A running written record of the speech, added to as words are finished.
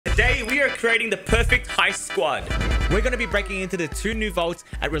Today, we are creating the perfect heist squad. We're going to be breaking into the 2 new vaults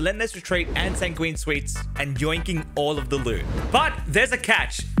at Relentless Retreat and Sanguine Suites and yoinking all of the loot. But there's a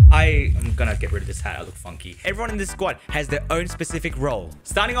catch. I'm gonna get rid of this hat. I look funky. Everyone in this squad has their own specific role.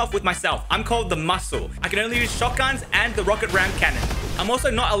 Starting off with myself, I'm called the Muscle. I can only use shotguns and the rocket ram cannon. I'm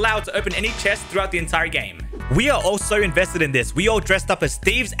also not allowed to open any chests throughout the entire game. We are all so invested in this. We all dressed up as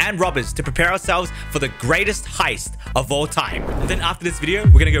thieves and robbers to prepare ourselves for the greatest heist of all time. And then after this video,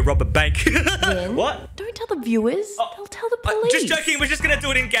 we're gonna go rob a bank. What? Don't tell the viewers. They'll tell the police. Just joking. We're just gonna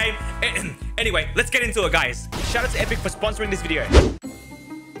do it in game. Anyway, let's get into it, guys. Shout out to Epic for sponsoring this video.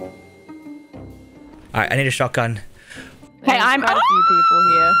 All right, I need a shotgun. Hey, I'm a few people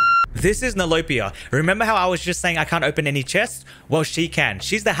here. This is Nolopia. Remember how I was just saying I can't open any chests? Well, she can.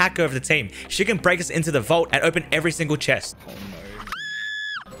 She's the hacker of the team. She can break us into the vault and open every single chest. Oh,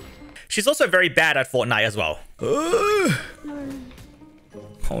 no. She's also very bad at Fortnite as well. Oh,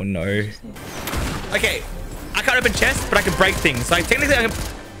 no. Okay, I can't open chests, but I can break things. Like, technically, I can...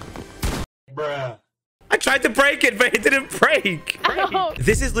 Bruh. I tried to break it, but it didn't break. Ow.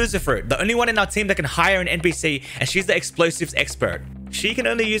 This is Lucifer, the only one in our team that can hire an NPC, and she's the explosives expert. She can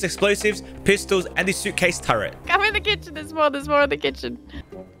only use explosives, pistols, and the suitcase turret. Come in the kitchen. There's more in the kitchen.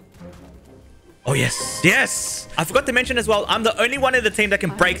 Oh, yes. Yes. I forgot to mention as well, I'm the only one in the team that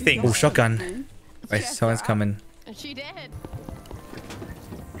can break things. Oh, shotgun. Wait, someone's coming. She dead.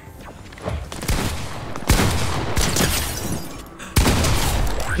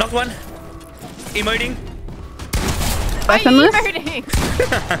 Knocked one. Emoting.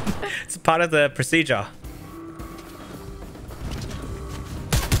 It's part of the procedure.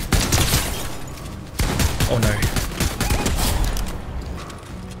 Oh no.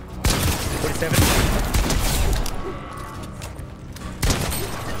 47.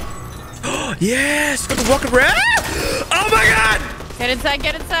 Yes! Got the rocket ram! Oh my god! Get inside,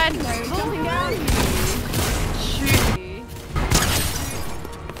 get inside. No, you're jumping down. Shoot.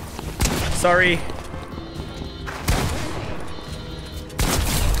 Sorry.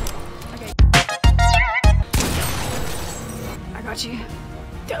 Okay. I got you.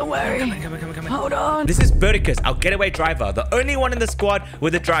 Don't worry. Come on. Hold on. This is Burticus, our getaway driver, the only one in the squad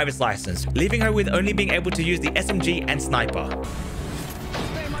with a driver's license, leaving her with only being able to use the SMG and sniper.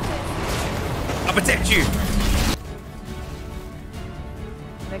 I'll protect you.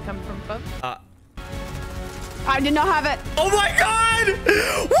 They come from above? I did not have it. Oh my god!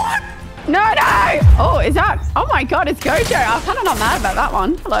 What? No! Oh, is that? Oh my god, it's Gojo. I'm kind of not mad about that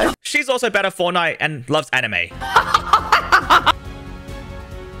one. Hello. She's also bad at Fortnite and loves anime.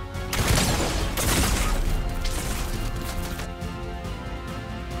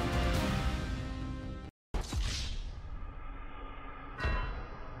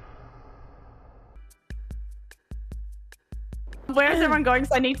 Where's everyone going?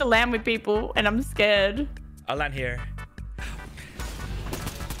 So I need to land with people and I'm scared. I'll land here.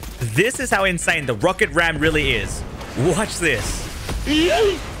 This is how insane the rocket ram really is. Watch this.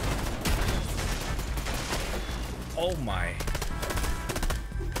 Oh my.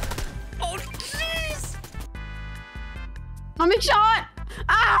 Oh jeez. I'm in shot.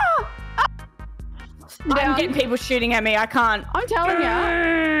 Ah! I'm getting people shooting at me. I can't. I'm telling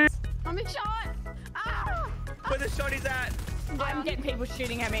you. I'm in shot. Ah! Where the shotties at? I'm getting people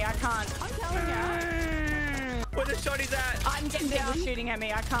shooting at me. I can't. I'm telling you. Where the shotties at? I'm getting people shooting at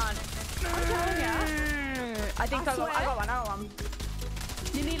me. I can't. I'm telling you. I think I got one.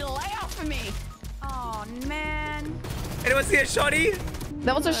 You need a layoff for me. Oh, man. Anyone see a shotty?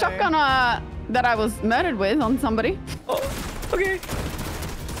 There was a shotgun that I was murdered with on somebody. Oh, okay.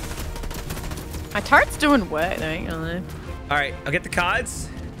 My turret's doing work, though. Ain't gonna lie. All right, I'll get the cards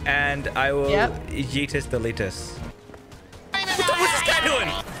and I will yeetus deletus. What's this guy doing?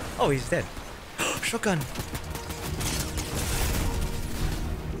 Oh, he's dead. Shotgun.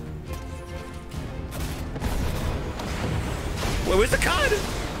 Where's the card?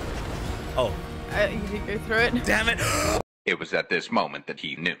 Oh. You did go through it. Damn it. It was at this moment that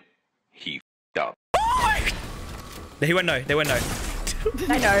he knew. He f***ed up. Oh my. They went no. They went no.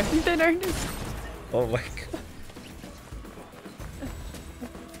 I know. They know. Oh my god.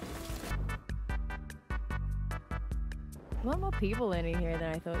 A lot more people in here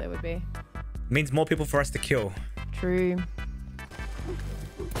than I thought there would be. Means more people for us to kill. True.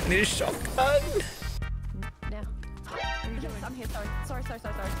 I need a shotgun. Now. I'm here. Sorry.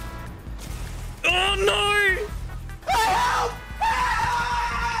 Oh no! Help!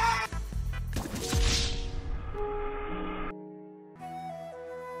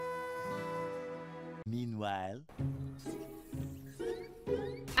 Meanwhile.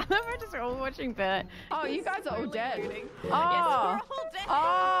 We're just all watching Bert. Oh, you guys are all dead. Yes, Oh. we're all dead.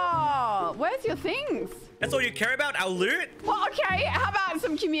 Oh. Where's your things? That's all you care about? Our loot? Well, okay. How about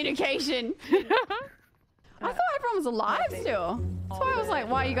some communication? I thought everyone was alive still. That's why I was like,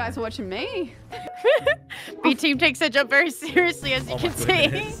 why are you guys watching me? B team takes their job very seriously, as you can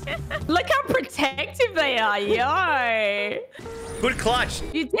see. Look how protective they are, yo. Good clutch.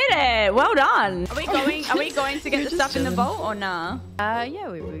 You did it. Well done. Are we going to get the stuff in the vault or nah?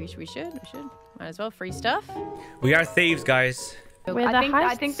 Yeah, we should. Might as well. Free stuff. We are thieves, guys. We're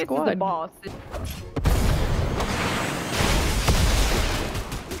I think this is the boss.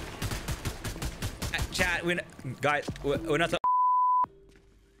 Chat, guys, we're not.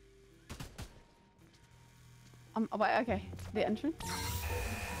 Wait, okay. The entrance.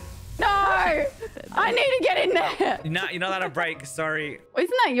 No! I need to get in there. You're not allowed to break. Sorry.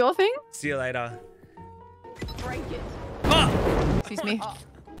 Isn't that your thing? See you later. Break it. Oh! Excuse me.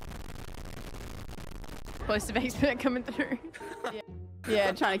 Close of expert coming through.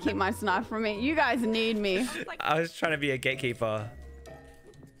 Yeah, trying to keep my sniper from me. You guys need me. I was trying to be a gatekeeper.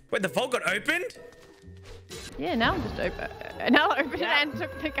 Wait, the vault got opened? Yeah, now just open. Now open it and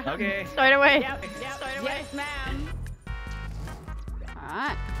took the gun. Okay. Straight away. Yep. Straight away. Yes, ma'am.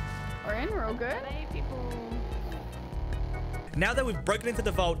 Alright. We're in, we're all good. Now that we've broken into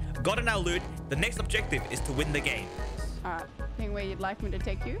the vault, gotten our loot, the next objective is to win the game. Alright. Think where you'd like me to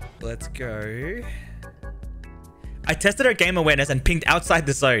take you? Let's go. I tested her game awareness and pinged outside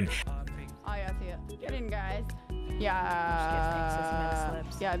the zone. Oh yeah, I see it. Get in, guys. Yeah.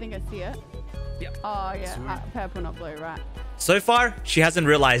 Yeah, I think I see it. Yep. Oh yeah, purple, not blue, right? So far, she hasn't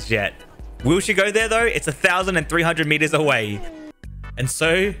realized yet. Will she go there though? It's 1,300 meters away. And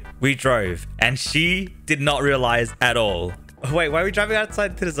so we drove, and she did not realize at all. Oh, wait, why are we driving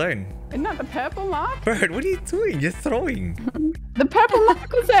outside to the zone? Isn't that the purple mark? Bird, what are you doing? You're throwing. The purple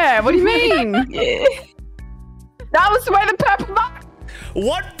mark was there. What do you mean? That was where the purple mark.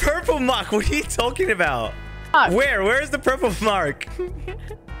 What purple mark? What are you talking about? Where? Where is the purple mark?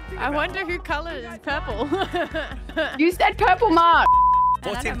 I wonder who color is purple. You said purple mark.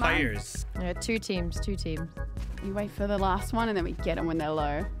 14 players. Yeah, two teams. You wait for the last one and then we get them when they're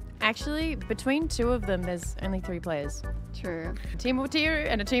low. Actually, between two of them, there's only 3 players. True. A team of 2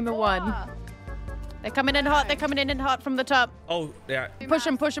 and a team of 1. They're coming in hot. They're coming in hot from the top. Oh, yeah. Push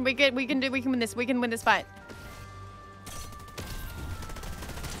them. We can win this. We can win this fight.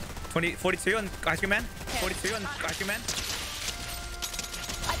 42 on Ice Cream Man. 42 on Ice Cream Man.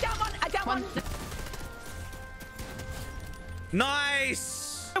 I got one.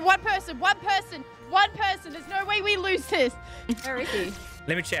 Nice. One person. There's no way we lose this. Where is he?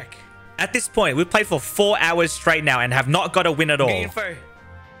 Let me check. At this point, we've played for 4 hours straight now and have not got a win at all. Info.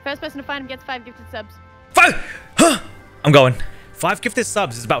 First person to find him gets 5 gifted subs. 5! I'm going. 5 gifted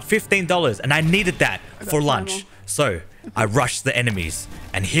subs is about $15, and I needed that for lunch. So I rushed the enemies,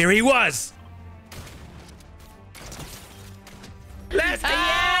 and here he was. Let's go!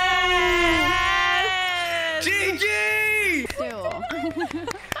 Yes! GG! Still.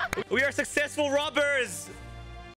 We are successful robbers.